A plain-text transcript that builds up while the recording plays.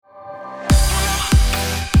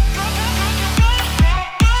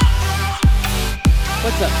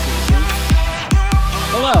What's up, citizens?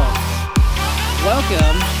 Hello.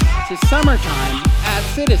 Welcome to summertime at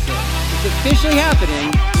Citizen. It's officially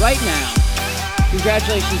happening right now.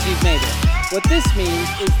 Congratulations, you've made it. What this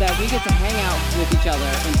means is that we get to hang out with each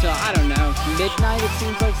other until, I don't know, midnight, it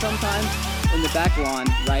seems like sometimes, in the back lawn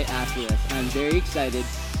right after this. And I'm very excited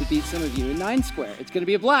to beat some of you in 9 Square. It's going to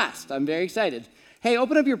be a blast. I'm very excited. Hey,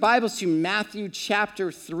 open up your Bibles to Matthew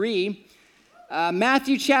chapter 3.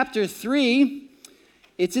 Matthew chapter 3,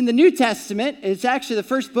 it's in the New Testament. It's actually the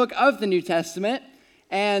first book of the New Testament.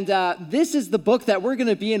 And this is the book that we're going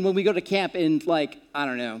to be in when we go to camp in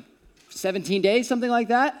 17 days, something like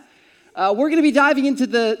that. We're going to be diving into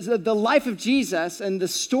the life of Jesus and the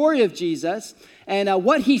story of Jesus and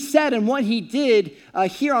what he said and what he did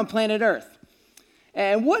here on planet Earth.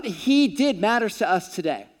 And what he did matters to us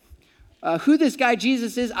today. Who this guy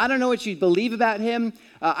Jesus is, I don't know what you believe about him.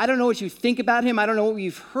 I don't know what you think about him. I don't know what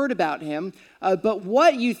you've heard about him. But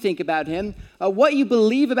what you think about him, what you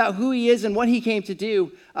believe about who he is and what he came to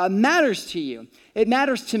do matters to you. It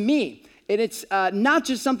matters to me. And it's not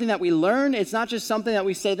just something that we learn. It's not just something that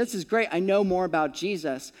we say, this is great, I know more about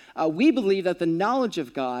Jesus. We believe that the knowledge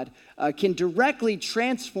of God can directly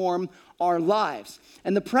transform our lives.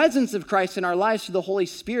 And the presence of Christ in our lives through the Holy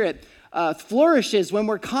Spirit flourishes when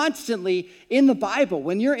we're constantly in the Bible.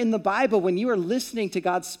 When you're in the Bible, when you are listening to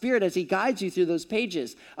God's Spirit as he guides you through those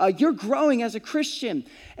pages, you're growing as a Christian.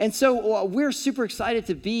 And so we're super excited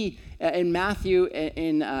to be in Matthew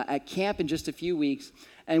at camp in just a few weeks.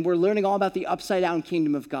 And we're learning all about the upside-down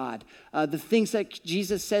kingdom of God, the things that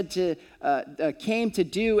Jesus said came to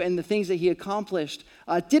do, and the things that he accomplished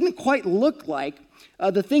didn't quite look like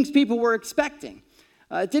the things people were expecting.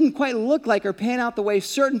 It didn't quite look like or pan out the way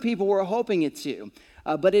certain people were hoping it to,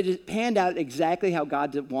 but it panned out exactly how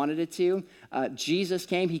God wanted it to. Jesus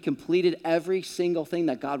came, he completed every single thing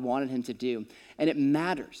that God wanted him to do, and it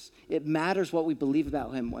matters. It matters what we believe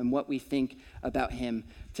about him and what we think about him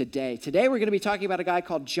today. Today we're going to be talking about a guy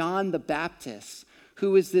called John the Baptist,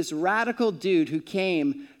 who is this radical dude who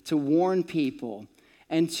came to warn people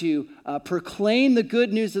and to proclaim the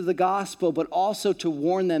good news of the gospel, but also to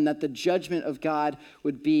warn them that the judgment of God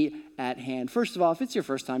would be at hand. First of all, if it's your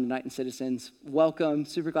first time tonight in Citizens, welcome.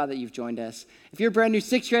 Super glad that you've joined us. If you're a brand new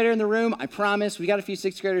 6th grader in the room, I promise, we got a few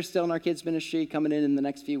 6th graders still in our kids ministry coming in the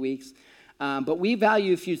next few weeks. But we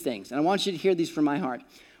value a few things, and I want you to hear these from my heart.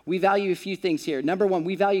 We value a few things here. Number one,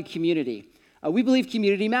 we value community. We believe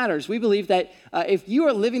community matters. We believe that if you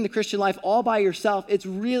are living the Christian life all by yourself, it's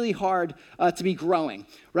really hard to be growing,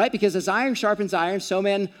 right? Because as iron sharpens iron,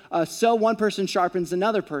 so one person sharpens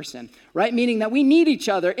another person, right? Meaning that we need each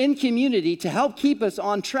other in community to help keep us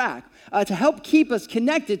on track, to help keep us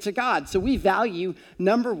connected to God. So we value,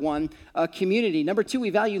 number one, community. Number two,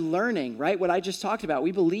 we value learning, right? What I just talked about.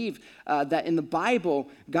 We believe that in the Bible,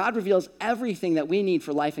 God reveals everything that we need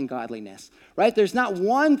for life and godliness, right? There's not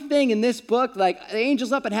one thing in this book, like the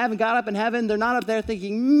angels up in heaven, God up in heaven, they're not up there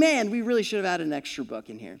thinking, man, we really should have had an extra book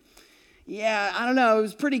in here. Yeah, I don't know, it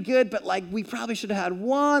was pretty good, but we probably should have had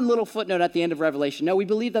one little footnote at the end of Revelation. No, we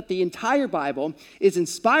believe that the entire Bible is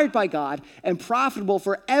inspired by God and profitable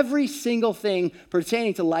for every single thing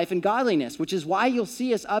pertaining to life and godliness, which is why you'll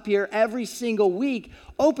see us up here every single week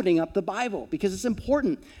opening up the Bible, because it's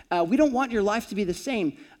important. We don't want your life to be the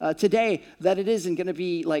same today that it isn't going to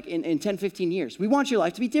be in 10, 15 years. We want your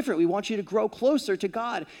life to be different. We want you to grow closer to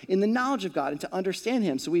God in the knowledge of God and to understand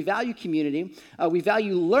him. So we value community. We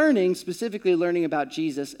value learning, specifically learning about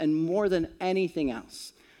Jesus, and more than anything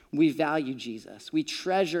else, we value Jesus. We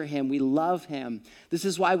treasure him. We love him. This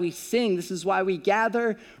is why we sing. This is why we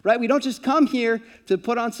gather, right? We don't just come here to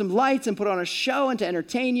put on some lights and put on a show and to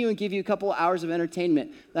entertain you and give you a couple of hours of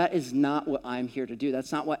entertainment. That is not what I'm here to do.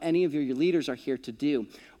 That's not what any of your leaders are here to do.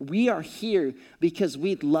 We are here because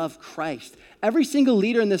we love Christ. Every single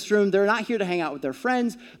leader in this room, they're not here to hang out with their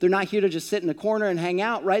friends. They're not here to just sit in a corner and hang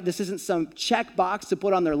out, right? This isn't some check box to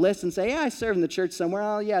put on their list and say, yeah, I serve in the church somewhere.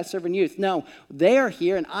 Oh, yeah, I serve in youth. No, they are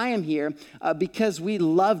here and I am here because we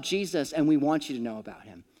love Jesus and we want you to know about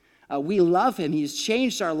him. We love him. He's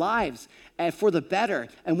changed our lives for the better,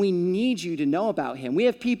 and we need you to know about him. We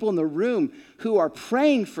have people in the room who are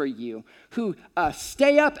praying for you, who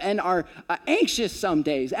stay up and are anxious some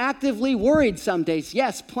days, actively worried some days.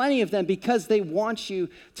 Yes, plenty of them, because they want you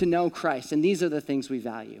to know Christ, and these are the things we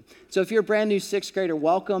value. So if you're a brand new 6th grader,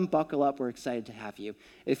 welcome, buckle up, we're excited to have you.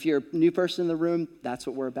 If you're a new person in the room, that's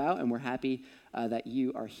what we're about, and we're happy that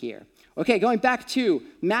you are here. Okay, going back to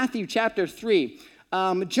Matthew chapter 3,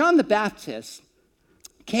 John the Baptist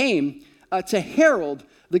came to herald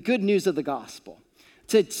the good news of the gospel,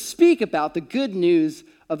 to speak about the good news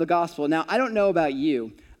of the gospel. Now, I don't know about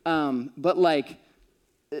you, but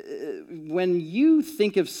when you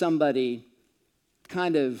think of somebody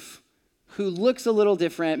kind of who looks a little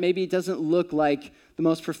different, maybe doesn't look like the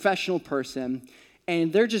most professional person,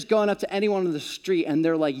 and they're just going up to anyone on the street and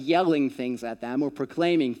they're like yelling things at them or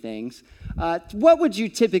proclaiming things, what would you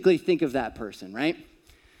typically think of that person, right?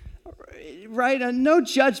 Right? No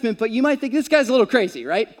judgment, but you might think this guy's a little crazy,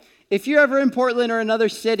 right? If you're ever in Portland or another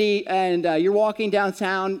city and you're walking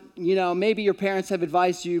downtown, maybe your parents have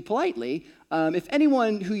advised you politely, if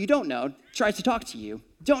anyone who you don't know tries to talk to you,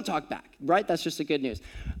 don't talk back, right? That's just the good news.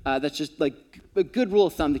 That's just like a good rule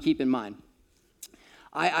of thumb to keep in mind.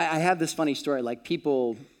 I have this funny story, like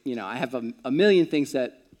people, I have a million things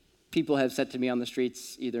that people have said to me on the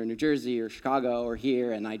streets, either in New Jersey or Chicago or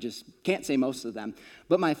here, and I just can't say most of them.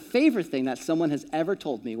 But my favorite thing that someone has ever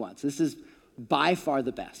told me once, this is by far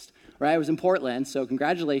the best, right? I was in Portland, so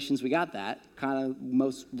congratulations, we got that. Kind of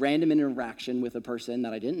most random interaction with a person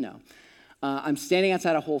that I didn't know. I'm standing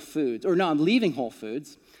outside of Whole Foods, I'm leaving Whole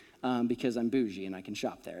Foods because I'm bougie and I can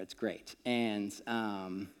shop there. It's great. And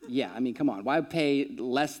come on, why pay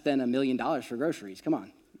less than $1 million for groceries? Come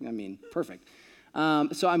on, perfect.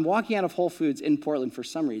 So I'm walking out of Whole Foods in Portland for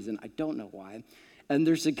some reason. I don't know why. And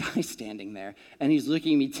there's a guy standing there, and he's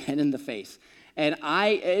looking me dead in the face. And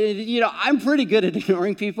I'm pretty good at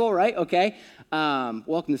ignoring people, right? Okay.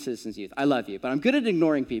 Welcome to Citizens Youth. I love you, but I'm good at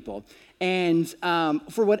ignoring people. And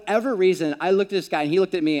for whatever reason, I looked at this guy, and he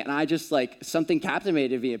looked at me, and I just something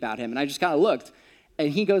captivated me about him. And I just kind of looked, and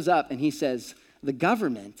he goes up, and he says, the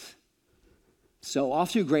government, so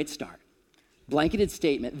off to a great start, blanketed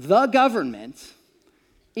statement, the government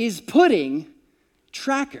is putting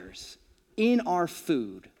trackers in our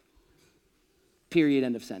food, period,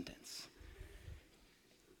 end of sentence.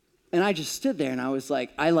 And I just stood there and I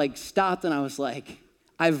stopped and I was like,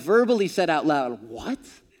 I verbally said out loud, what?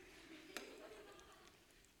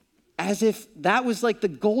 As if that was like the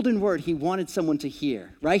golden word he wanted someone to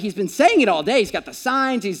hear, right? He's been saying it all day. He's got the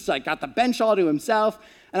signs. He's got the bench all to himself.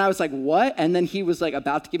 And I was like, what? And then he was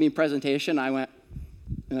about to give me a presentation. I went,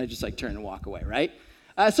 and I just turned and walk away, right?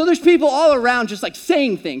 So there's people all around just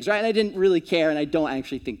saying things, right? And I didn't really care, and I don't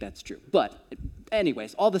actually think that's true. But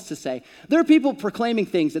anyways, all this to say, there are people proclaiming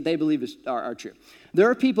things that they believe are true. There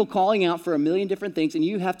are people calling out for a million different things, and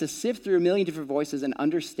you have to sift through a million different voices and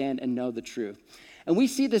understand and know the truth. And we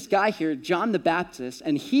see this guy here, John the Baptist,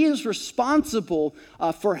 and he is responsible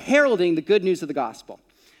for heralding the good news of the gospel.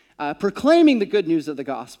 Proclaiming the good news of the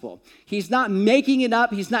gospel. He's not making it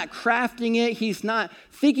up. He's not crafting it. He's not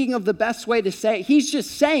thinking of the best way to say it. He's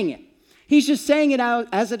just saying it. He's just saying it out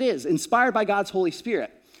as it is, inspired by God's Holy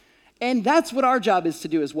Spirit. And that's what our job is to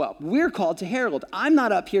do as well. We're called to herald. I'm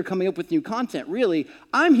not up here coming up with new content, really.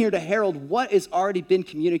 I'm here to herald what has already been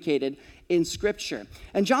communicated in Scripture.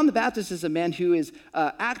 And John the Baptist is a man who is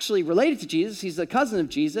actually related to Jesus. He's a cousin of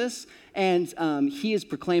Jesus, and he is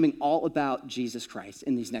proclaiming all about Jesus Christ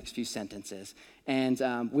in these next few sentences. And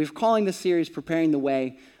we're calling this series Preparing the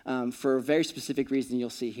Way for a very specific reason you'll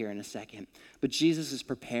see here in a second. But Jesus is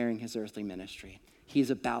preparing his earthly ministry. He's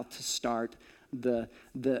about to start the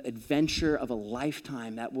adventure of a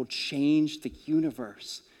lifetime that will change the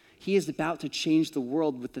universe. He is about to change the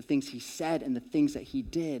world with the things he said and the things that he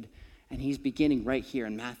did. And he's beginning right here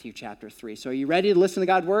in Matthew chapter 3. So are you ready to listen to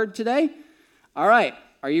God's word today? All right.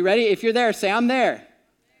 Are you ready? If you're there, say, I'm there.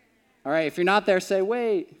 All right. If you're not there, say,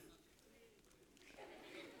 wait.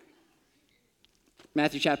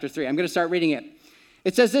 Matthew chapter 3. I'm going to start reading it.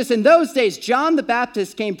 It says this, in those days, John the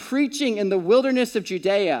Baptist came preaching in the wilderness of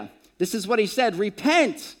Judea. This is what he said,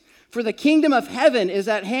 repent, for the kingdom of heaven is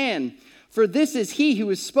at hand. For this is he who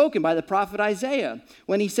was spoken by the prophet Isaiah,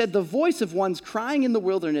 when he said, the voice of ones crying in the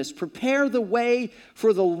wilderness, prepare the way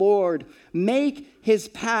for the Lord, make his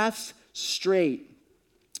paths straight.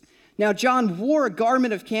 Now John wore a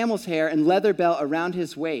garment of camel's hair and leather belt around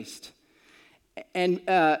his waist, and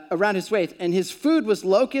his food was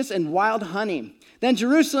locusts and wild honey. Then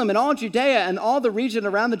Jerusalem and all Judea and all the region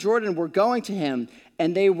around the Jordan were going to him,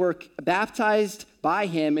 and they were baptized by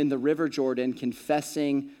him in the river Jordan,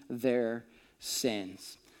 confessing their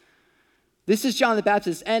sins. This is John the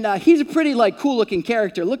Baptist, and he's a pretty cool-looking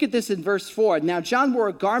character. Look at this in verse 4. Now John wore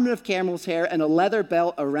a garment of camel's hair and a leather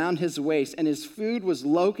belt around his waist, and his food was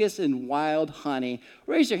locusts and wild honey.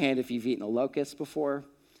 Raise your hand if you've eaten a locust before.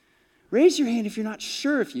 Raise your hand if you're not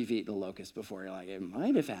sure if you've eaten a locust before. You're like, it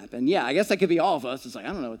might have happened. Yeah, I guess that could be all of us. It's I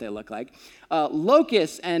don't know what they look like.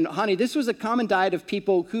 Locusts and honey, this was a common diet of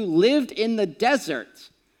people who lived in the desert.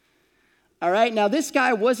 All right, now this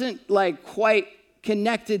guy wasn't quite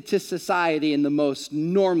connected to society in the most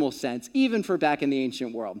normal sense, even for back in the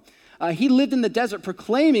ancient world. He lived in the desert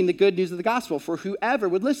proclaiming the good news of the gospel for whoever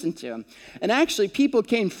would listen to him. And actually, people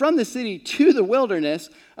came from the city to the wilderness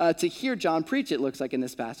to hear John preach, it looks like in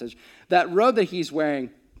this passage. That robe that he's wearing,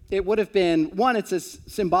 it would have been, one, it's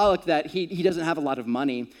symbolic that he doesn't have a lot of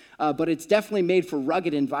money, but it's definitely made for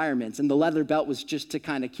rugged environments. And the leather belt was just to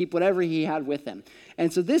kind of keep whatever he had with him.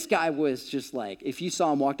 And so this guy was just like, if you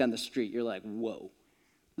saw him walk down the street, you're like, whoa,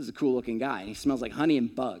 this is a cool looking guy. And he smells like honey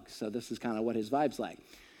and bugs. So this is kind of what his vibe's like.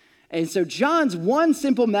 And so John's one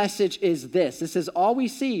simple message is this. This is all we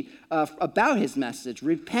see about his message.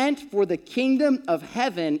 Repent, for the kingdom of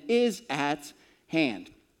heaven is at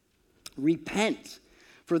hand. Repent,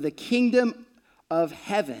 for the kingdom of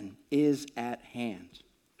heaven is at hand.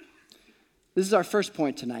 This is our first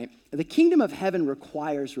point tonight. The kingdom of heaven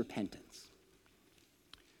requires repentance.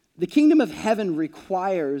 The kingdom of heaven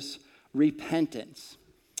requires repentance.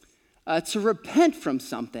 To repent from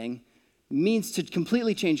something means to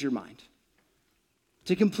completely change your mind,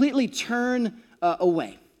 to completely turn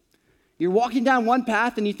away. You're walking down one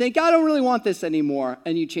path and you think, I don't really want this anymore,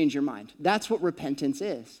 and you change your mind. That's what repentance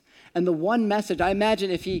is. And the one message, I imagine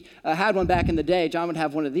if he had one back in the day, John would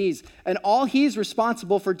have one of these, and all he's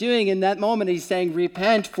responsible for doing in that moment, he's saying,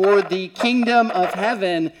 repent, for the kingdom of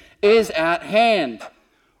heaven is at hand.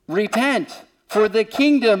 Repent, for the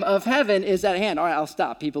kingdom of heaven is at hand. All right, I'll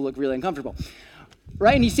stop. People look really uncomfortable.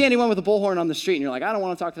 Right? And you see anyone with a bullhorn on the street and you're like, I don't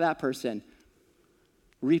want to talk to that person.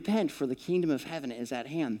 Repent, for the kingdom of heaven is at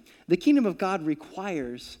hand. The kingdom of God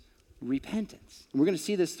requires repentance. And we're going to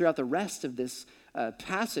see this throughout the rest of this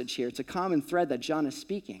passage here. It's a common thread that John is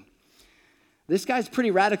speaking. This guy's pretty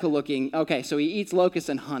radical looking. Okay, so he eats locusts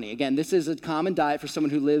and honey. Again, this is a common diet for someone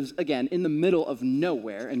who lives, again, in the middle of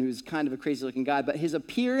nowhere and who's kind of a crazy looking guy. But his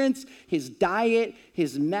appearance, his diet,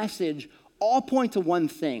 his message all point to one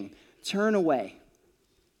thing. Turn away.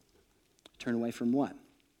 Turn away from what?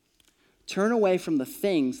 Turn away from the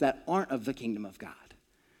things that aren't of the kingdom of God.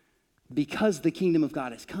 Because the kingdom of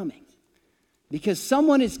God is coming. Because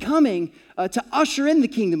someone is coming to usher in the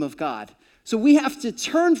kingdom of God. So we have to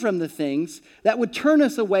turn from the things that would turn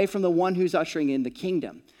us away from the one who's ushering in the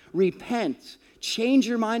kingdom. Repent. Change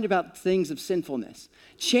your mind about things of sinfulness.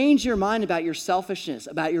 Change your mind about your selfishness,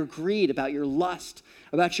 about your greed, about your lust,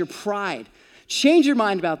 about your pride. Change your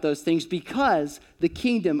mind about those things because the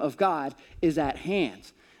kingdom of God is at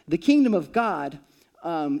hand. The kingdom of God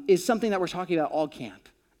is something that we're talking about all camp.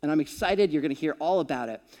 And I'm excited. You're going to hear all about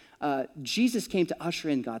it. Jesus came to usher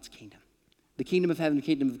in God's kingdom. The kingdom of heaven and the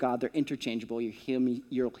kingdom of God, they're interchangeable.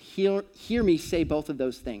 You'll hear me say both of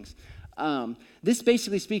those things. This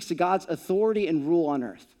basically speaks to God's authority and rule on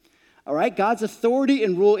earth. All right? God's authority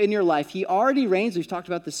and rule in your life. He already reigns. We've talked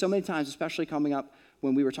about this so many times, especially coming up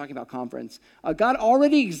when we were talking about conference. God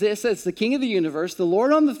already exists as the king of the universe, the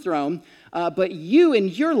Lord on the throne, but you in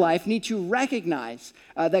your life need to recognize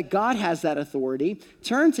that God has that authority.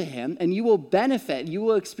 Turn to him, and you will benefit. You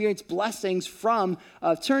will experience blessings from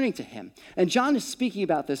turning to him. And John is speaking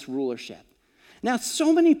about this rulership. Now,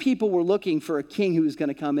 so many people were looking for a king who was going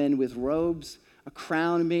to come in with robes, a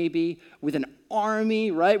crown maybe, with an army,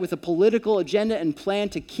 right, with a political agenda and plan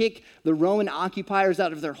to kick the Roman occupiers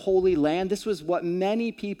out of their holy land. This was what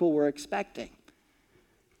many people were expecting.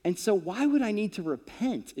 And so why would I need to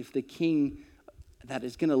repent if the king that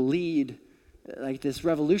is going to lead, like this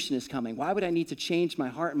revolution is coming? Why would I need to change my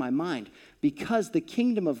heart and my mind? Because the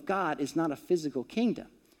kingdom of God is not a physical kingdom.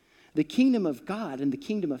 The kingdom of God and the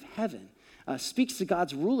kingdom of heaven speaks to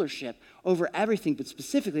God's rulership over everything, but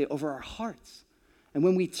specifically over our hearts. And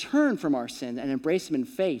when we turn from our sin and embrace him in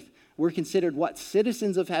faith, we're considered what?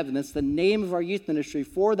 Citizens of heaven. That's the name of our youth ministry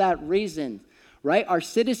for that reason, right? Our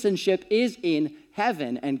citizenship is in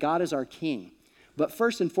heaven, and God is our king. But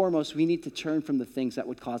first and foremost, we need to turn from the things that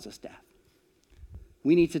would cause us death.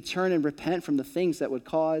 We need to turn and repent from the things that would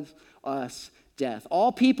cause us death.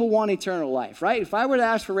 All people want eternal life, right? If I were to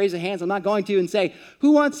ask for raise of hands, I'm not going to and say,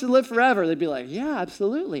 who wants to live forever? They'd be like, yeah,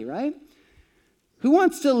 absolutely, right? Who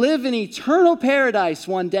wants to live in eternal paradise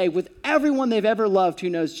one day with everyone they've ever loved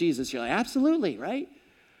who knows Jesus? You're like, absolutely, right?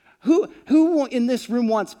 Who in this room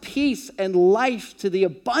wants peace and life to the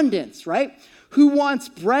abundance, right? Who wants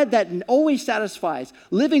bread that always satisfies,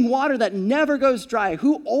 living water that never goes dry?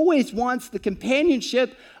 Who always wants the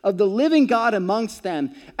companionship of the living God amongst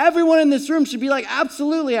them? Everyone in this room should be like,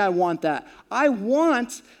 absolutely, I want that. I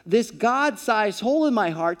want this God-sized hole in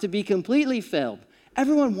my heart to be completely filled.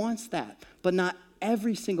 Everyone wants that, but not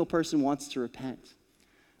every single person wants to repent.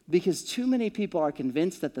 Because too many people are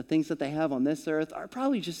convinced that the things that they have on this earth are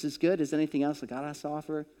probably just as good as anything else that God has to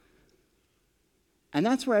offer. And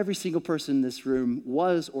that's where every single person in this room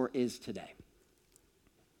was or is today.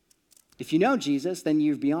 If you know Jesus, then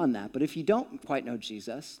you're beyond that. But if you don't quite know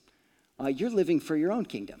Jesus, you're living for your own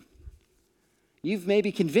kingdom. You've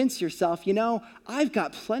maybe convinced yourself, I've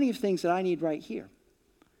got plenty of things that I need right here.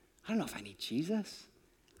 I don't know if I need Jesus.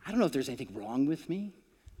 I don't know if there's anything wrong with me.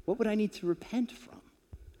 What would I need to repent from?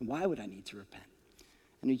 And why would I need to repent?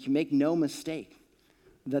 And you can make no mistake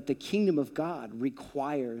that the kingdom of God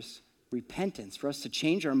requires repentance, for us to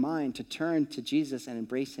change our mind, to turn to Jesus and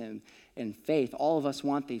embrace him in faith. All of us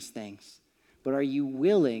want these things. But are you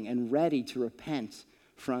willing and ready to repent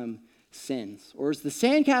from sins? Or is the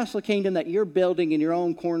sandcastle kingdom that you're building in your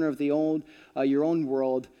own corner of your own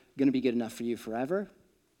world going to be good enough for you forever?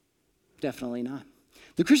 Definitely not.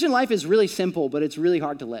 The Christian life is really simple, but it's really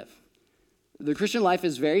hard to live. The Christian life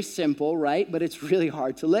is very simple, right? But it's really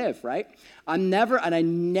hard to live, right? I never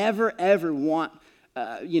ever want,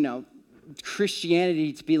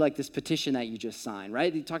 Christianity to be like this petition that you just signed,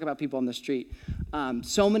 right? You talk about people on the street.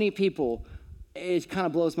 So many people, it kind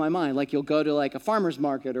of blows my mind. Like you'll go to like a farmer's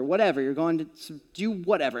market or whatever. You're going to do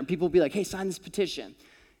whatever. And people will be like, hey, sign this petition.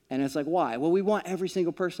 And it's like, why? Well, we want every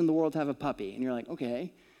single person in the world to have a puppy. And you're like,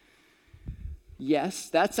 okay. Yes,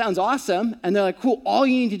 that sounds awesome. And they're like, cool, all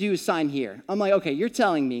you need to do is sign here. I'm like, okay, you're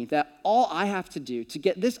telling me that all I have to do to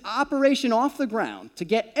get this operation off the ground, to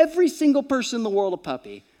get every single person in the world a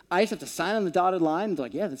puppy, I just have to sign on the dotted line? And they're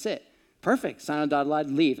like, yeah, that's it. Perfect. Sign on the dotted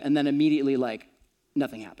line, leave. And then immediately,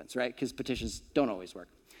 nothing happens, right? Because petitions don't always work.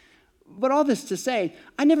 But all this to say,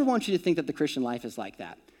 I never want you to think that the Christian life is like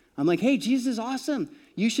that. I'm like, hey, Jesus is awesome.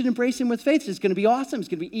 You should embrace him with faith. It's going to be awesome. It's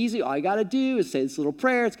going to be easy. All you got to do is say this little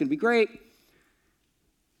prayer. It's going to be great.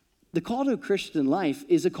 The call to a Christian life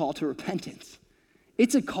is a call to repentance.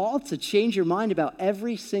 It's a call to change your mind about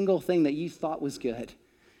every single thing that you thought was good.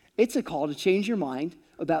 It's a call to change your mind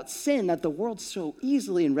about sin that the world so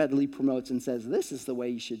easily and readily promotes and says, this is the way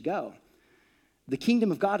you should go. The kingdom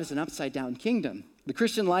of God is an upside-down kingdom. The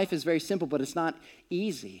Christian life is very simple, but it's not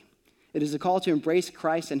easy. It is a call to embrace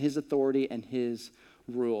Christ and his authority and his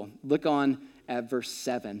rule. Look on at verse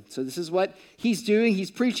 7. So this is what he's doing.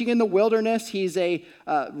 He's preaching in the wilderness. He's a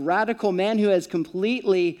radical man who has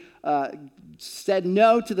completely said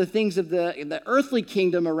no to the things of the earthly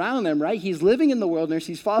kingdom around them, right? He's living in the wilderness.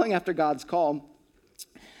 He's following after God's call.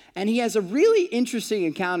 And he has a really interesting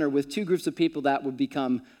encounter with two groups of people that would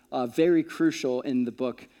become very crucial in the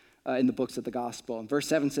books of the gospel. Verse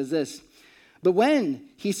 7 says this, but when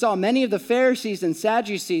he saw many of the Pharisees and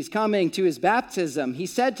Sadducees coming to his baptism, he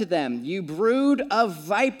said to them, you brood of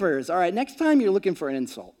vipers. All right, next time you're looking for an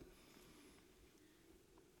insult,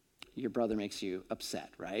 your brother makes you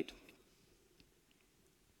upset, right?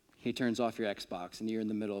 He turns off your Xbox and you're in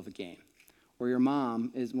the middle of a game. Or your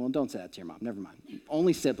mom is, well, don't say that to your mom, never mind.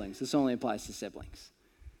 Only siblings, this only applies to siblings.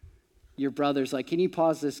 Your brother's like, can you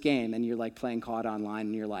pause this game? And you're like playing COD online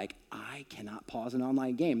and you're like, I cannot pause an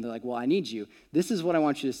online game. They're like, well, I need you. This is what I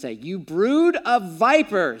want you to say. You brood of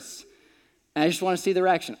vipers. And I just want to see the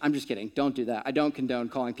reaction. I'm just kidding. Don't do that. I don't condone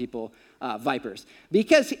calling people vipers.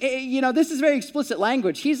 Because, this is very explicit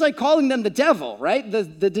language. He's like calling them the devil, right?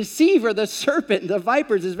 The deceiver, the serpent, the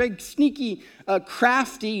vipers is very sneaky,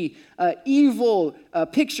 crafty, evil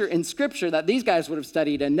picture in Scripture that these guys would have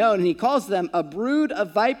studied and known. And he calls them a brood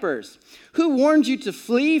of vipers. Who warned you to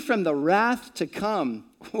flee from the wrath to come?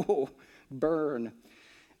 Oh, burn.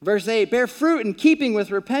 Verse 8, bear fruit in keeping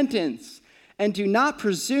with repentance. And do not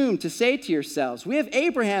presume to say to yourselves, we have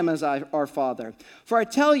Abraham as our father. For I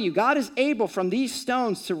tell you, God is able from these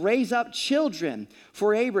stones to raise up children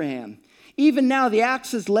for Abraham. Even now the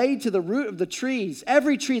axe is laid to the root of the trees.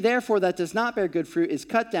 Every tree, therefore, that does not bear good fruit is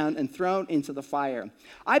cut down and thrown into the fire.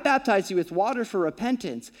 I baptize you with water for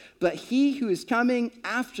repentance, but he who is coming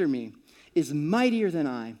after me is mightier than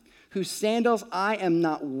I, whose sandals I am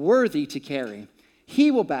not worthy to carry. He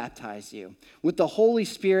will baptize you with the Holy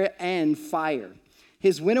Spirit and fire.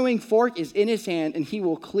 His winnowing fork is in his hand, and he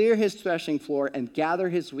will clear his threshing floor and gather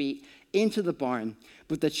his wheat into the barn.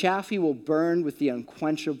 But the chaff he will burn with the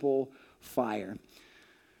unquenchable fire.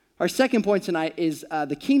 Our second point tonight is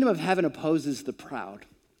the kingdom of heaven opposes the proud.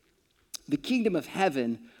 The kingdom of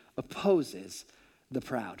heaven opposes the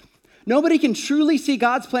proud. Nobody can truly see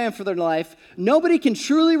God's plan for their life. Nobody can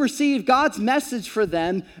truly receive God's message for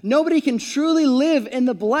them. Nobody can truly live in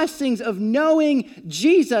the blessings of knowing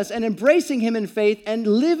Jesus and embracing him in faith and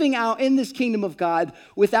living out in this kingdom of God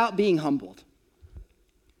without being humbled.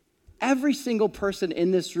 Every single person in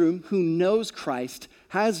this room who knows Christ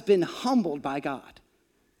has been humbled by God.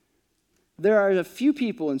 There are a few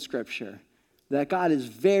people in Scripture that God is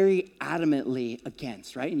very adamantly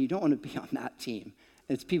against, right? And you don't want to be on that team.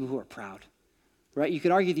 It's people who are proud, right? You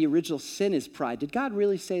could argue the original sin is pride. Did God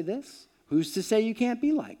really say this? Who's to say you can't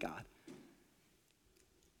be like God?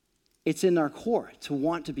 It's in our core to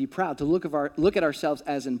want to be proud, to look at ourselves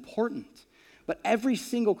as important. But every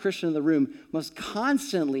single Christian in the room must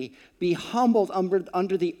constantly be humbled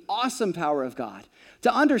under the awesome power of God,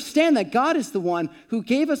 to understand that God is the one who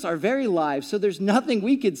gave us our very lives, so there's nothing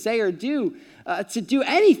we could say or do to do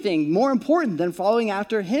anything more important than following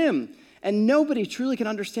after him. And nobody truly can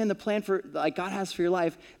understand the plan like God has for your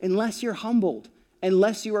life unless you're humbled,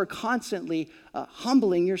 unless you are constantly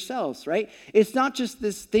humbling yourselves, right? It's not just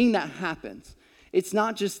this thing that happens. It's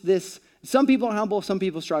not just this. Some people are humble, some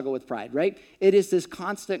people struggle with pride, right? It is this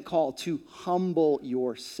constant call to humble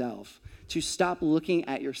yourself, to stop looking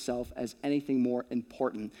at yourself as anything more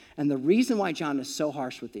important. And the reason why John is so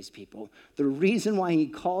harsh with these people, the reason why he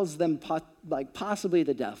calls them possibly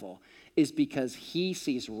the devil, is because he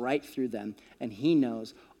sees right through them, and he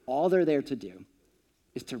knows all they're there to do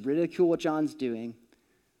is to ridicule what John's doing,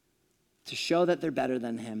 to show that they're better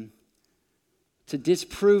than him, to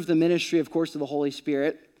disprove the ministry, of course, of the Holy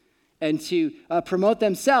Spirit, and to promote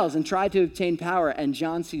themselves and try to obtain power. And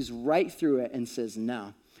John sees right through it and says,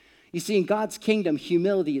 no. You see, in God's kingdom,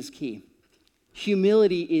 humility is key.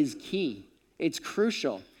 Humility is key. It's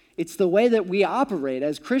crucial. It's the way that we operate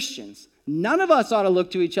as Christians. None of us ought to look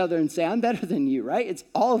to each other and say, I'm better than you, right? It's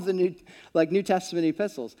all of the New Testament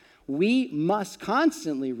epistles. We must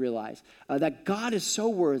constantly realize that God is so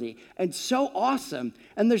worthy and so awesome,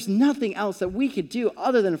 and there's nothing else that we could do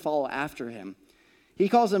other than follow after him. He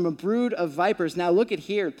calls them a brood of vipers. Now look at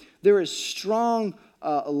here. There is strong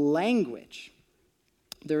language.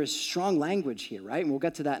 There is strong language here, right? And we'll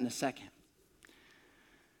get to that in a second.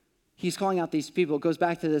 He's calling out these people. It goes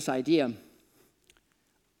back to this idea.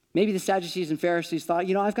 Maybe the Sadducees and Pharisees thought,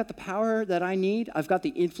 I've got the power that I need. I've got the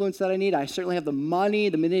influence that I need. I certainly have the money,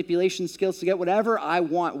 the manipulation skills to get whatever I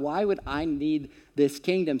want. Why would I need this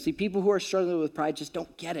kingdom? See, people who are struggling with pride just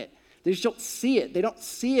don't get it. They just don't see it. They don't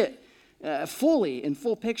see it fully, in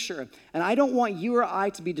full picture. And I don't want you or I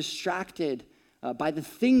to be distracted by the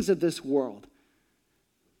things of this world,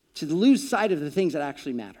 to lose sight of the things that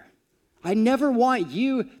actually matter. I never want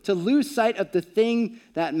you to lose sight of the thing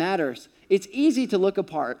that matters. It's easy to look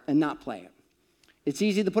apart and not play it. It's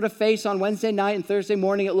easy to put a face on Wednesday night and Thursday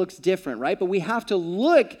morning. It looks different, right? But we have to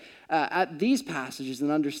look at these passages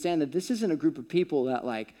and understand that this isn't a group of people that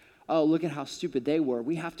look at how stupid they were.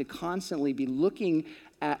 We have to constantly be looking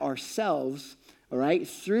at ourselves, all right,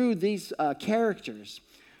 through these characters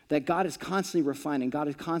that God is constantly refining, God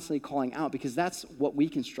is constantly calling out, because that's what we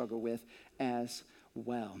can struggle with as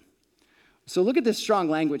well. So look at this strong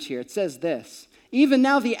language here. It says this: even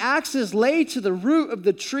now the axe is laid to the root of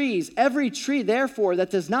the trees. Every tree, therefore, that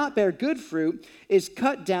does not bear good fruit is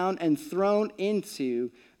cut down and thrown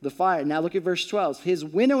into the fire. Now look at verse 12. His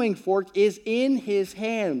winnowing fork is in his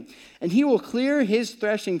hand, and he will clear his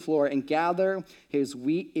threshing floor and gather his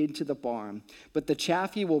wheat into the barn. But the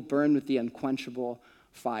chaff he will burn with the unquenchable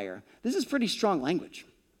fire. This is pretty strong language.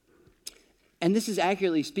 And this is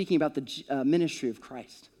accurately speaking about the ministry of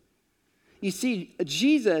Christ. You see,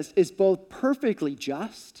 Jesus is both perfectly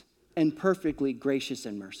just and perfectly gracious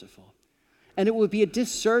and merciful. And it would be a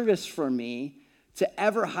disservice for me to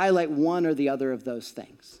ever highlight one or the other of those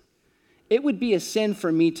things. It would be a sin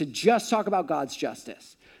for me to just talk about God's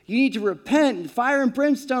justice. You need to repent, fire and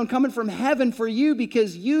brimstone coming from heaven for you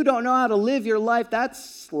because you don't know how to live your life.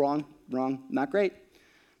 That's wrong, not great,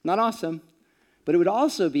 not awesome. But it would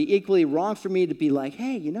also be equally wrong for me to be like,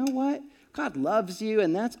 hey, you know what? God loves you,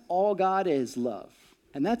 and that's all God is, love.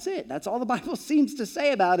 And that's it. That's all the Bible seems to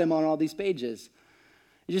say about him on all these pages.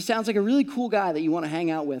 It just sounds like a really cool guy that you want to hang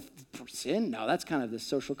out with. Sin? No, that's kind of this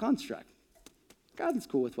social construct. God is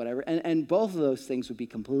cool with whatever. And both of those things would be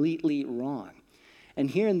completely wrong. And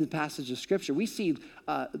here in the passage of Scripture, we see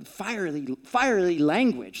fiery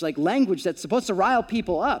language, like language that's supposed to rile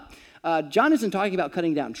people up. John isn't talking about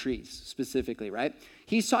cutting down trees specifically, right?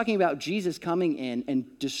 He's talking about Jesus coming in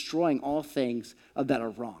and destroying all things that are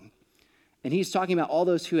wrong. And he's talking about all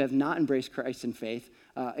those who have not embraced Christ in faith,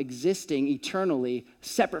 existing eternally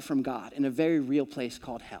separate from God in a very real place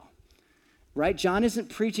called hell. Right? John isn't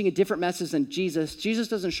preaching a different message than Jesus. Jesus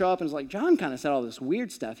doesn't show up and is like, John kind of said all this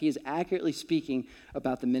weird stuff. He is accurately speaking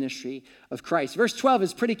about the ministry of Christ. Verse 12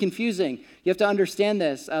 is pretty confusing. You have to understand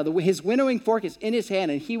this. His winnowing fork is in his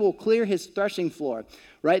hand, and he will clear his threshing floor.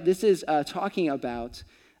 Right? This is talking about,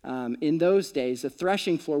 in those days, the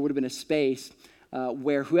threshing floor would have been a space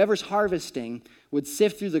where whoever's harvesting would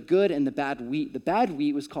sift through the good and the bad wheat. The bad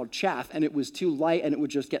wheat was called chaff, and it was too light, and it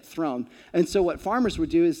would just get thrown. And so what farmers would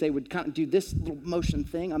do is they would kind of do this little motion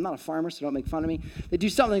thing. I'm not a farmer, so don't make fun of me. They do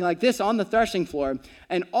something like this on the threshing floor,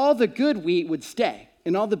 and all the good wheat would stay,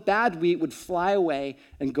 and all the bad wheat would fly away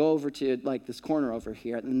and go over to like this corner over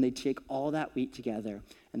here, and then they'd take all that wheat together,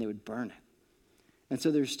 and they would burn it. And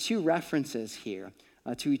so there's two references here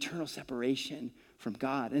to eternal separation from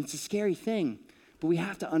God. And it's a scary thing. But we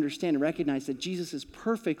have to understand and recognize that Jesus is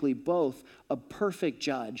perfectly both a perfect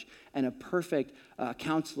judge and a perfect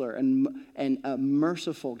counselor and a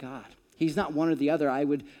merciful God. He's not one or the other. I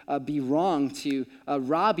would be wrong to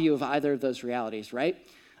rob you of either of those realities, right?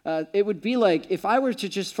 It would be like, if I were to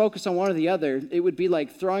just focus on one or the other, it would be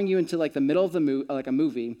like throwing you into like the middle of like a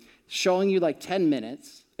movie, showing you like 10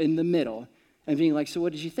 minutes in the middle, and being like, so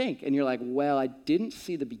what did you think? And you're like, well, I didn't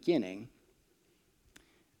see the beginning.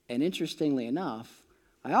 And interestingly enough,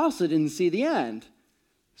 I also didn't see the end.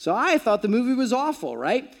 So I thought the movie was awful,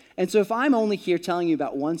 right? And so if I'm only here telling you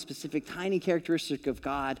about one specific tiny characteristic of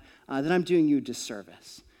God, then I'm doing you a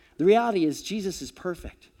disservice. The reality is Jesus is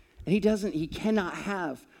perfect. And he cannot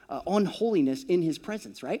have unholiness in his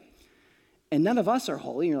presence, right? And none of us are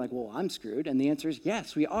holy. And you're like, well, I'm screwed. And the answer is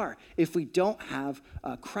yes, we are. If we don't have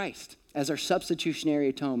Christ as our substitutionary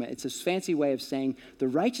atonement, it's a fancy way of saying the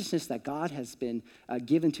righteousness that God has been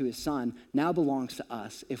given to his son now belongs to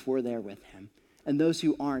us if we're there with him. And those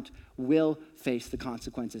who aren't will face the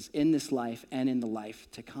consequences in this life and in the life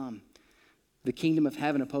to come. The kingdom of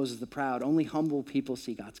heaven opposes the proud. Only humble people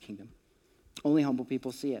see God's kingdom. Only humble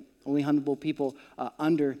people see it. Only humble people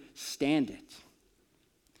understand it.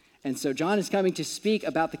 And so John is coming to speak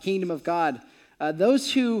about the kingdom of God.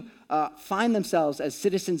 Those who find themselves as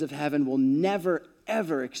citizens of heaven will never,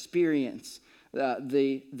 ever experience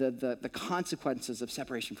the consequences of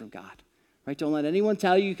separation from God. Right? Don't let anyone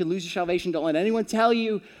tell you can lose your salvation. Don't let anyone tell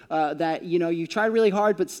you that you tried really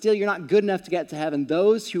hard, but still you're not good enough to get to heaven.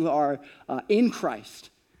 Those who are in Christ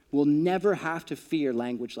will never have to fear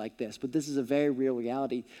language like this. But this is a very real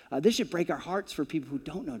reality. This should break our hearts for people who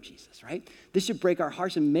don't know Jesus, right? This should break our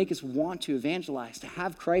hearts and make us want to evangelize, to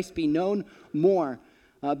have Christ be known more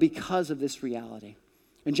because of this reality.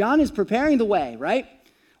 And John is preparing the way, right?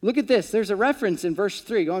 Look at this. There's a reference in verse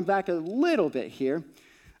 3, going back a little bit here,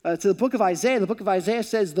 to the book of Isaiah. The book of Isaiah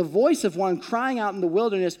says, the voice of one crying out in the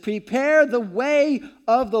wilderness, prepare the way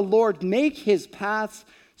of the Lord, make his paths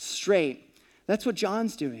straight. That's what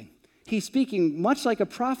John's doing. He's speaking much like a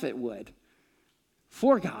prophet would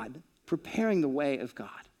for God, preparing the way of God,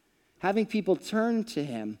 having people turn to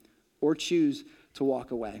him or choose to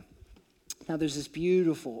walk away. Now, there's this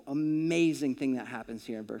beautiful, amazing thing that happens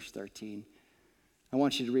here in verse 13. I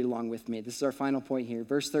want you to read along with me. This is our final point here.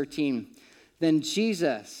 Verse 13. Then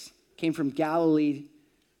Jesus came from Galilee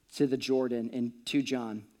to the Jordan and to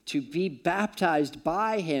John to be baptized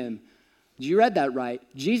by him. You read that right.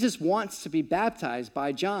 Jesus wants to be baptized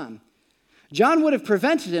by John. John would have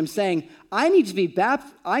prevented him saying, I need to be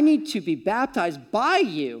baptized by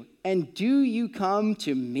you, and do you come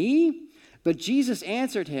to me? But Jesus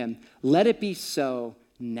answered him, let it be so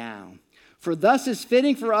now. For thus is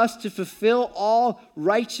fitting for us to fulfill all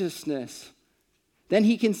righteousness. Then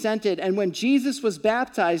he consented, and when Jesus was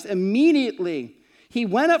baptized, immediately he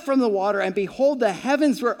went up from the water, and behold, the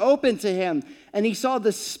heavens were opened to him, and he saw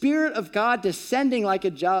the Spirit of God descending like a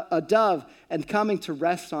dove and coming to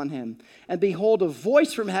rest on him. And behold, a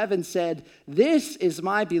voice from heaven said, this is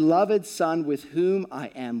my beloved Son, with whom I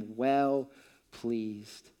am well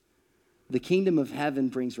pleased. The kingdom of heaven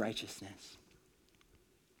brings righteousness.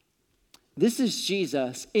 This is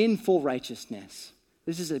Jesus in full righteousness.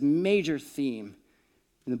 This is a major theme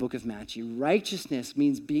in the book of Matthew. Righteousness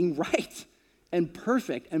means being right and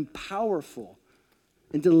perfect and powerful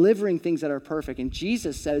and delivering things that are perfect. And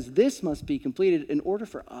Jesus says this must be completed in order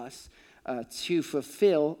for us to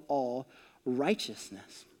fulfill all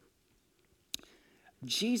righteousness.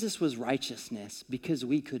 Jesus was righteousness because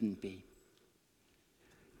we couldn't be.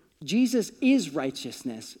 Jesus is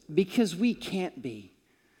righteousness because we can't be.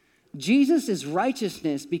 Jesus is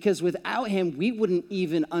righteousness because without him, we wouldn't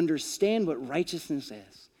even understand what righteousness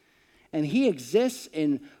is. And he exists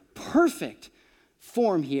in perfect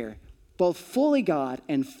form here, both fully God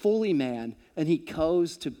and fully man, and he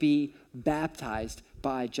goes to be baptized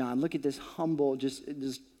by John. Look at this humble, just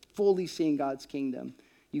fully seeing God's kingdom.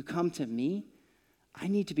 You come to me, I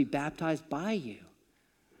need to be baptized by you.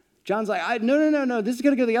 John's like, no, this is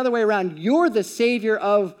going to go the other way around. You're the Savior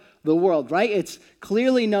of the world, right? It's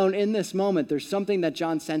clearly known in this moment. There's something that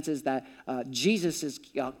John senses that Jesus is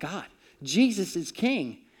God. Jesus is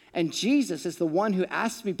King. And Jesus is the one who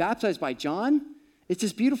asked to be baptized by John. It's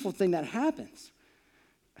this beautiful thing that happens.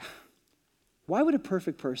 Why would a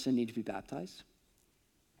perfect person need to be baptized?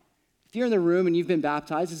 If you're in the room and you've been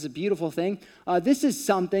baptized, it's a beautiful thing. This is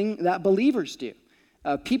something that believers do.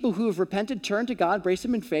 People who have repented, turned to God, embraced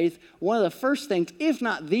Him in faith, one of the first things, if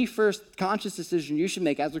not the first conscious decision you should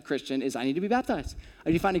make as a Christian is, I need to be baptized. I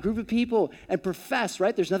need to find a group of people and profess,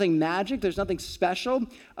 right? There's nothing magic. There's nothing special.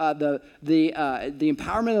 The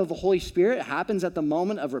empowerment of the Holy Spirit happens at the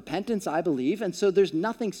moment of repentance, I believe. And so there's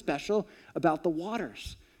nothing special about the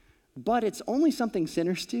waters. But it's only something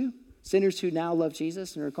sinners do, sinners who now love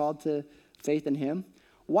Jesus and are called to faith in Him.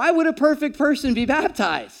 Why would a perfect person be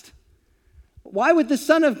baptized? Why would the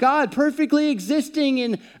Son of God, perfectly existing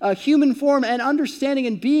in human form and understanding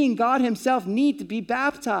and being God Himself, need to be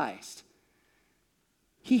baptized?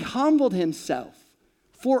 He humbled Himself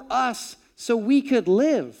for us so we could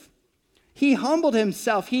live. He humbled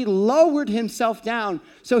Himself. He lowered Himself down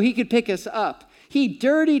so He could pick us up. He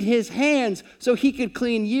dirtied His hands so He could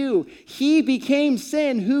clean you. He became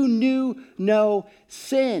sin who knew no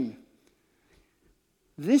sin.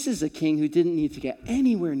 This is a king who didn't need to get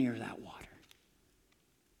anywhere near that water.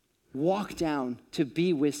 Walk down to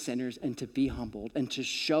be with sinners and to be humbled and to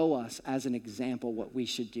show us as an example what we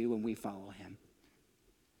should do when we follow Him.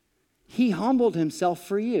 He humbled Himself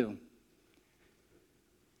for you.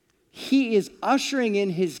 He is ushering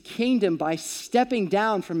in His kingdom by stepping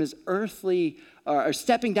down from His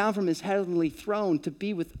stepping down from His heavenly throne to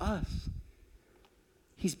be with us.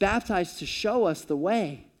 He's baptized to show us the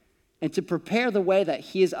way and to prepare the way that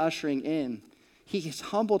He is ushering in. He has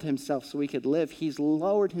humbled Himself so we could live. He's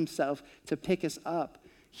lowered Himself to pick us up.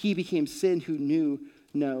 He became sin who knew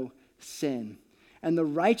no sin. And the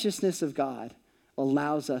righteousness of God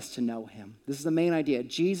allows us to know Him. This is the main idea.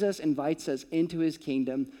 Jesus invites us into His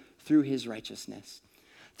kingdom through His righteousness.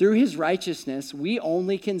 Through His righteousness, we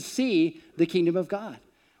only can see the kingdom of God.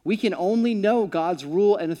 We can only know God's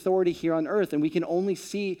rule and authority here on earth, and we can only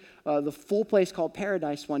see the full place called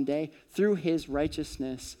paradise one day through His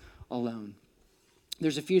righteousness alone.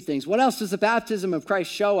 There's a few things. What else does the baptism of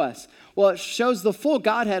Christ show us? Well, it shows the full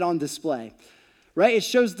Godhead on display, right? It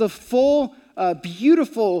shows the full,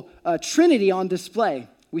 beautiful Trinity on display.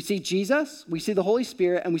 We see Jesus, we see the Holy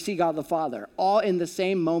Spirit, and we see God the Father, all in the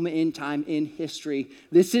same moment in time in history.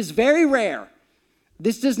 This is very rare.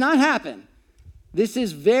 This does not happen. This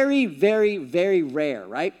is very, very, very rare,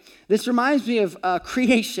 right? This reminds me of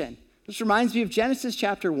creation. This reminds me of Genesis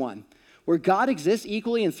chapter 1. Where God exists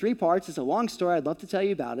equally in three parts. It's a long story. I'd love to tell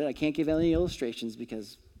you about it. I can't give any illustrations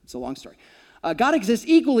because it's a long story. God exists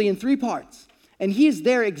equally in three parts. And He is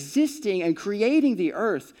there existing and creating the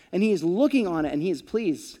earth. And He is looking on it and He is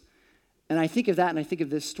pleased. And I think of that and I think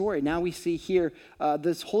of this story. Now we see here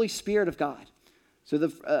this Holy Spirit of God. So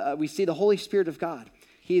we see the Holy Spirit of God.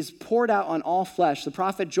 He is poured out on all flesh. The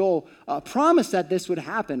prophet Joel promised that this would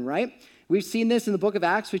happen, right? We've seen this in the book of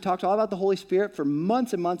Acts. We talked all about the Holy Spirit for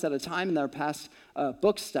months and months at a time in our past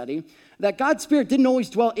book study, that God's Spirit didn't always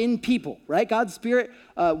dwell in people, right? God's Spirit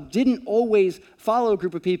didn't always follow a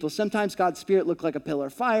group of people. Sometimes God's Spirit looked like a pillar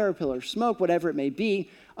of fire, a pillar of smoke, whatever it may be.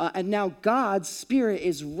 And now God's Spirit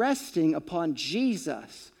is resting upon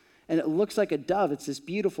Jesus. And it looks like a dove. It's this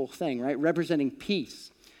beautiful thing, right? Representing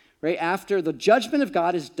peace. Right? After the judgment of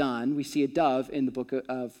God is done, we see a dove in the book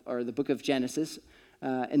of Genesis,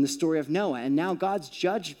 in the story of Noah. And now God's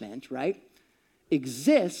judgment, right,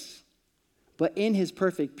 exists, but in His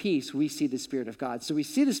perfect peace, we see the Spirit of God. So we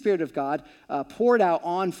see the Spirit of God poured out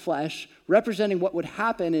on flesh, representing what would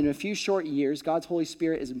happen in a few short years. God's Holy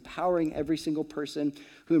Spirit is empowering every single person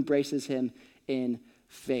who embraces Him in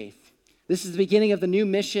faith. This is the beginning of the new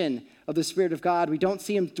mission of the Spirit of God. We don't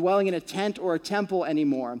see Him dwelling in a tent or a temple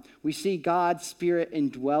anymore. We see God's Spirit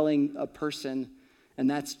indwelling a person, and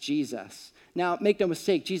that's Jesus. Now, make no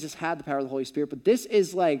mistake, Jesus had the power of the Holy Spirit, but this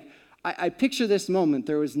is like, I picture this moment.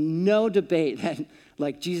 There was no debate that,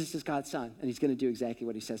 like, Jesus is God's Son, and He's going to do exactly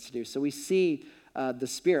what He says to do. So we see the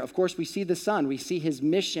Spirit. Of course, we see the Son. We see His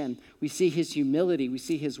mission. We see His humility. We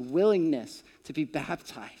see His willingness to be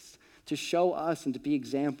baptized, to show us and to be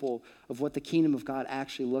example of what the kingdom of God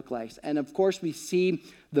actually looks like. And, of course, we see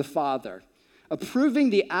the Father approving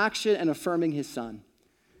the action and affirming His Son.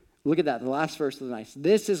 Look at that, the last verse of the night.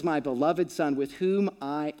 This is my beloved Son with whom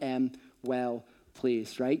I am well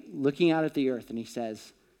pleased, right? Looking out at the earth, and He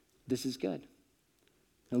says, this is good.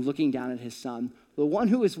 And looking down at His Son, the one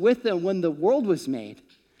who was with Him when the world was made,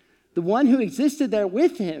 the one who existed there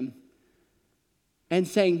with Him, and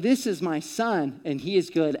saying, this is my Son, and He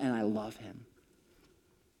is good, and I love Him.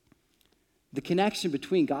 The connection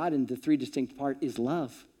between God and the three distinct parts is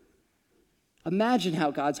love. Imagine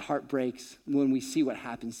how God's heart breaks when we see what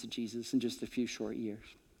happens to Jesus in just a few short years.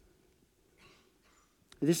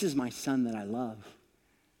 This is my son that I love.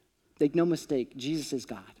 Make no mistake, Jesus is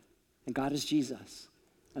God, and God is Jesus,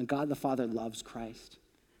 and God the Father loves Christ.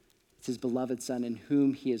 It's his beloved son in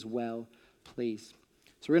whom he is well pleased.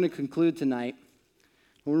 So we're going to conclude tonight.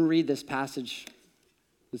 We're going to read this passage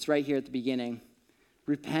that's right here at the beginning.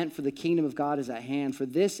 Repent, for the kingdom of God is at hand. For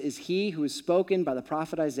this is he who is spoken by the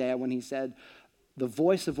prophet Isaiah when he said, the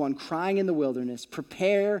voice of one crying in the wilderness,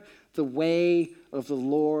 prepare the way of the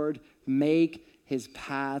Lord, make his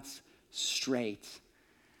paths straight.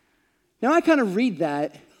 Now I kind of read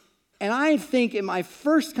that, and I think in my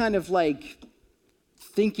first kind of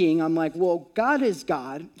thinking, I'm like, well, God is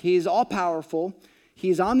God. He is all powerful. He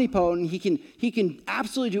is omnipotent. He can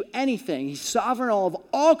absolutely do anything. He's sovereign of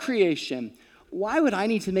all creation. Why would I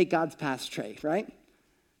need to make God's path straight, right?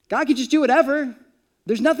 God can just do whatever.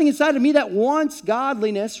 There's nothing inside of me that wants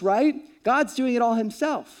godliness, right? God's doing it all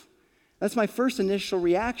himself. That's my first initial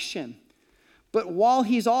reaction. But while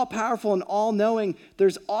he's all powerful and all knowing,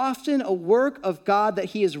 there's often a work of God that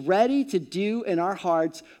he is ready to do in our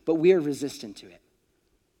hearts, but we are resistant to it.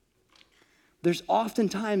 There's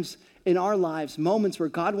oftentimes in our lives moments where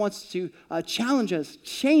God wants to challenge us,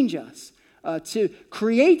 change us, to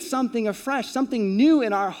create something afresh, something new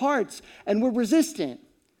in our hearts, and we're resistant.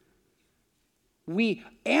 We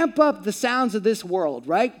amp up the sounds of this world,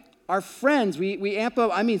 right? Our friends, we amp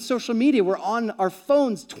up, social media, we're on our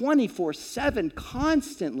phones 24/7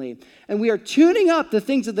 constantly. And we are tuning up the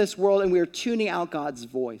things of this world and we are tuning out God's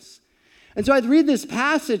voice. And so I read this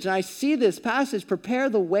passage and I see this passage, prepare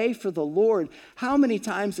the way for the Lord. How many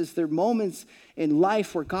times is there moments in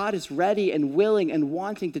life where God is ready and willing and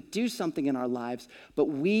wanting to do something in our lives, but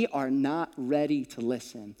we are not ready to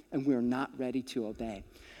listen and we're not ready to obey?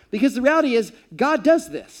 Because the reality is God does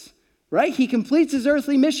this. Right? He completes his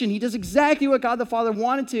earthly mission. He does exactly what God the Father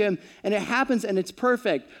wanted to him, and it happens and it's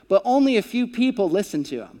perfect, but only a few people listen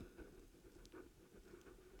to him.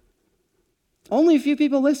 Only a few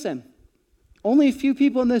people listen. Only a few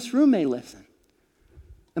people in this room may listen.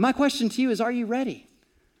 And my question to you is, are you ready?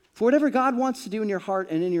 For whatever God wants to do in your heart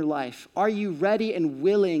and in your life, are you ready and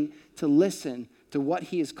willing to listen to what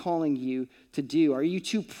he is calling you to do? Are you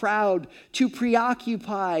too proud, too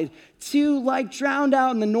preoccupied, too drowned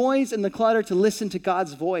out in the noise and the clutter to listen to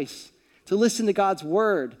God's voice, to listen to God's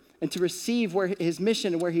word, and to receive where his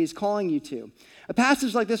mission and where he is calling you to? A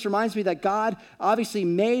passage like this reminds me that God obviously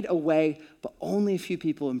made a way, but only a few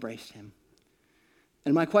people embraced him.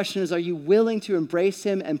 And my question is, are you willing to embrace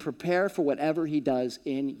him and prepare for whatever he does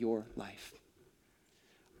in your life?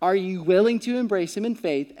 Are you willing to embrace him in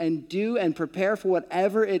faith and do and prepare for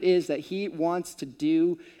whatever it is that he wants to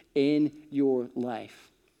do in your life?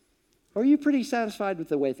 Or are you pretty satisfied with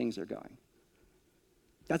the way things are going?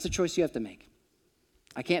 That's a choice you have to make.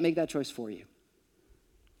 I can't make that choice for you.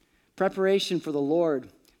 Preparation for the Lord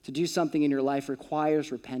to do something in your life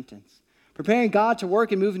requires repentance. Preparing God to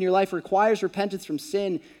work and move in your life requires repentance from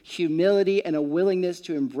sin, humility, and a willingness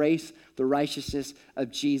to embrace the righteousness of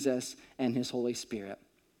Jesus and his Holy Spirit.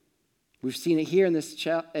 We've seen it here in this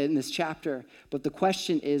chapter, but the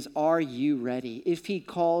question is, are you ready? If he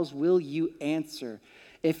calls, will you answer?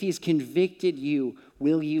 If he's convicted you,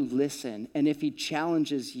 will you listen? And if he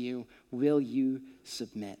challenges you, will you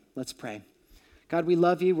submit? Let's pray. God, we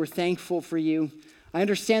love you. We're thankful for you. I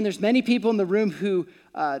understand there's many people in the room who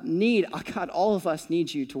God, all of us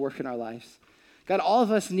need you to work in our lives. God, all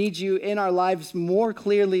of us need you in our lives more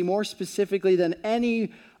clearly, more specifically than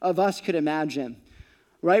any of us could imagine.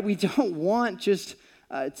 Right? We don't want just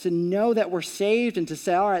to know that we're saved and to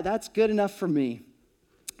say, all right, that's good enough for me.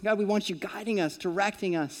 God, we want you guiding us,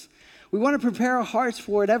 directing us. We want to prepare our hearts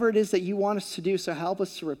for whatever it is that you want us to do, so help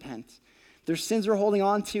us to repent. If there's sins we're holding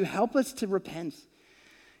on to, help us to repent.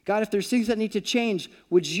 God, if there's things that need to change,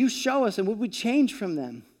 would you show us and would we change from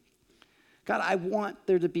them? God, I want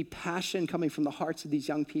there to be passion coming from the hearts of these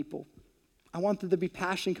young people. I want there to be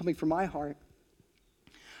passion coming from my heart.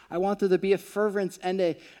 I want there to be a fervence and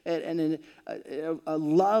a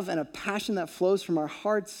love and a passion that flows from our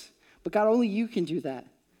hearts. But God, only you can do that.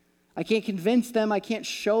 I can't convince them. I can't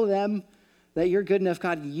show them that you're good enough.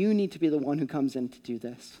 God, you need to be the one who comes in to do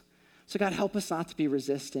this. So God, help us not to be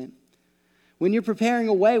resistant. When you're preparing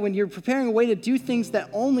a way to do things that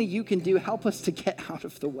only you can do, help us to get out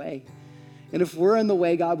of the way. And if we're in the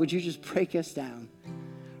way, God, would you just break us down?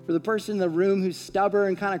 For the person in the room who's stubborn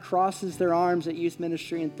and kind of crosses their arms at youth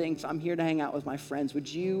ministry and thinks, I'm here to hang out with my friends,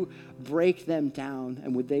 would you break them down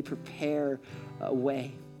and would they prepare a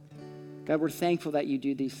way? God, we're thankful that you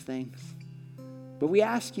do these things, but we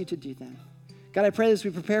ask you to do them. God, I pray as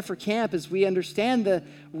we prepare for camp, as we understand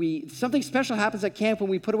something special happens at camp when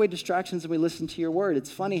we put away distractions and we listen to your word. It's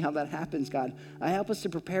funny how that happens, God. Help us to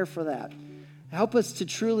prepare for that. Help us to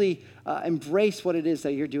truly embrace what it is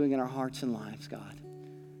that you're doing in our hearts and lives, God.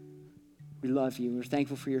 We love you. We're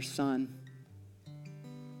thankful for your son.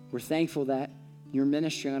 We're thankful that your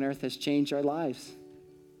ministry on earth has changed our lives.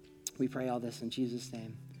 We pray all this in Jesus'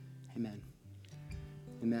 name. Amen.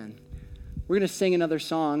 Amen. We're going to sing another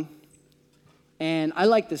song. And I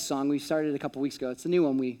like this song. We started a couple weeks ago. It's a new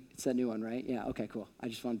one. It's that new one, right? Yeah, okay, cool. I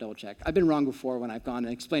just want to double check. I've been wrong before when I've gone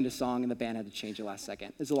and explained a song and the band had to change it last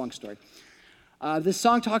second. It's a long story. This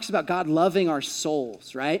song talks about God loving our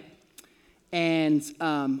souls, right? And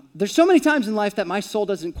there's so many times in life that my soul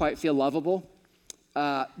doesn't quite feel lovable.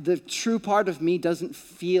 The true part of me doesn't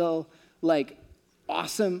feel like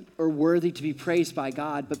awesome or worthy to be praised by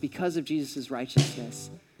God, but because of Jesus' righteousness,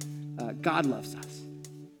 God loves us.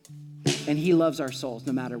 And he loves our souls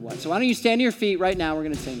no matter what. So why don't you stand to your feet right now? We're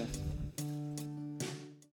going to sing this.